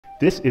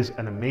This is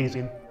an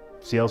amazing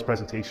sales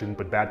presentation,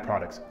 but bad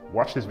products.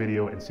 Watch this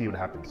video and see what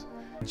happens.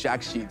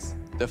 Jack sheets,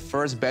 the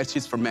first bed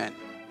sheets for men.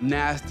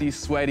 Nasty,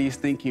 sweaty,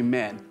 stinky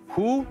men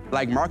who,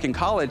 like Mark in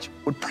college,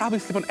 would probably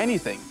sleep on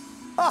anything.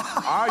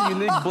 Our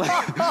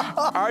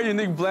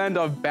unique blend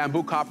of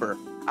bamboo copper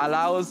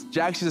allows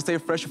Jack sheets to stay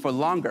fresher for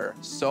longer.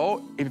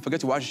 So if you forget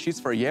to wash your sheets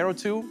for a year or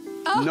two,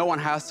 no one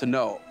has to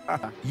know.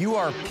 You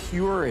are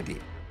purity.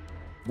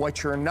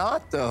 What you're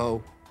not,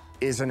 though,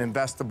 is an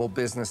investable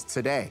business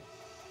today.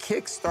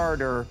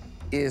 Kickstarter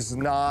is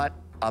not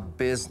a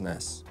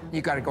business.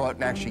 You got to go out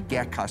and actually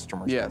get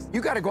customers. Yes. You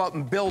got to go out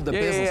and build a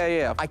business.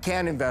 Yeah. I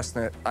can't invest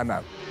in it. I'm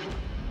out.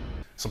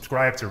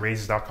 Subscribe to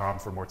Raises.com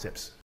for more tips.